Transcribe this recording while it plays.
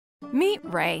Meet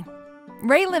Ray.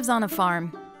 Ray lives on a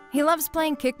farm. He loves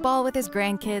playing kickball with his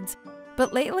grandkids,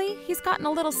 but lately he's gotten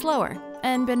a little slower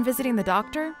and been visiting the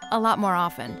doctor a lot more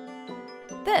often.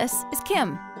 This is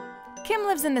Kim. Kim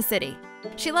lives in the city.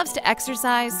 She loves to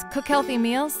exercise, cook healthy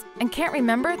meals, and can't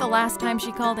remember the last time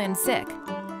she called in sick.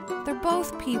 They're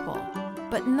both people,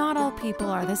 but not all people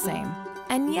are the same.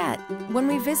 And yet, when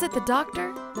we visit the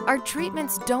doctor, our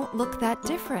treatments don't look that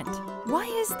different. Why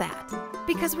is that?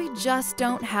 Because we just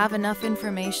don't have enough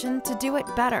information to do it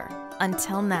better,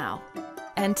 until now.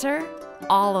 Enter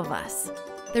All of Us,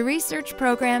 the research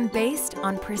program based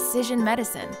on precision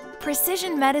medicine.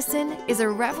 Precision medicine is a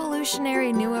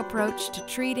revolutionary new approach to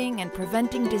treating and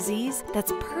preventing disease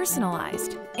that's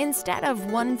personalized instead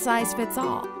of one size fits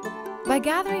all. By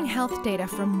gathering health data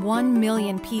from 1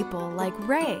 million people like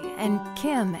Ray and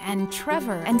Kim and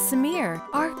Trevor and Samir,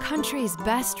 our country's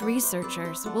best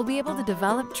researchers will be able to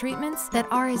develop treatments that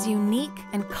are as unique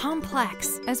and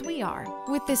complex as we are.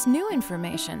 With this new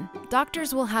information,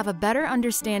 doctors will have a better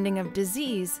understanding of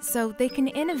disease so they can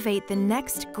innovate the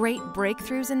next great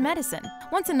breakthroughs in medicine.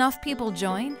 Once enough people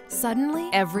join, suddenly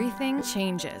everything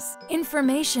changes.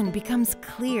 Information becomes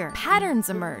clear, patterns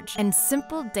emerge, and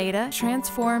simple data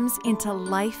transforms into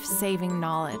life-saving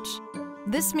knowledge.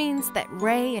 This means that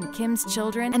Ray and Kim's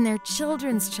children and their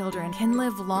children's children can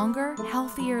live longer,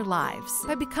 healthier lives.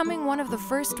 By becoming one of the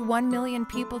first 1 million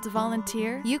people to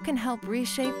volunteer, you can help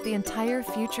reshape the entire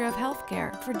future of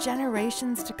healthcare for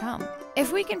generations to come.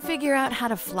 If we can figure out how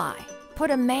to fly,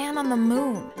 put a man on the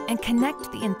moon, and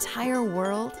connect the entire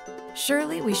world,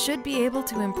 surely we should be able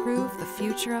to improve the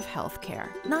future of healthcare.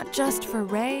 Not just for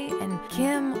Ray and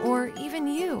Kim or even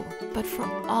you, but for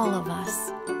all of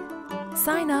us.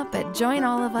 Sign up at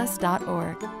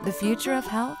joinallofus.org. The future of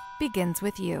health begins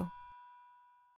with you.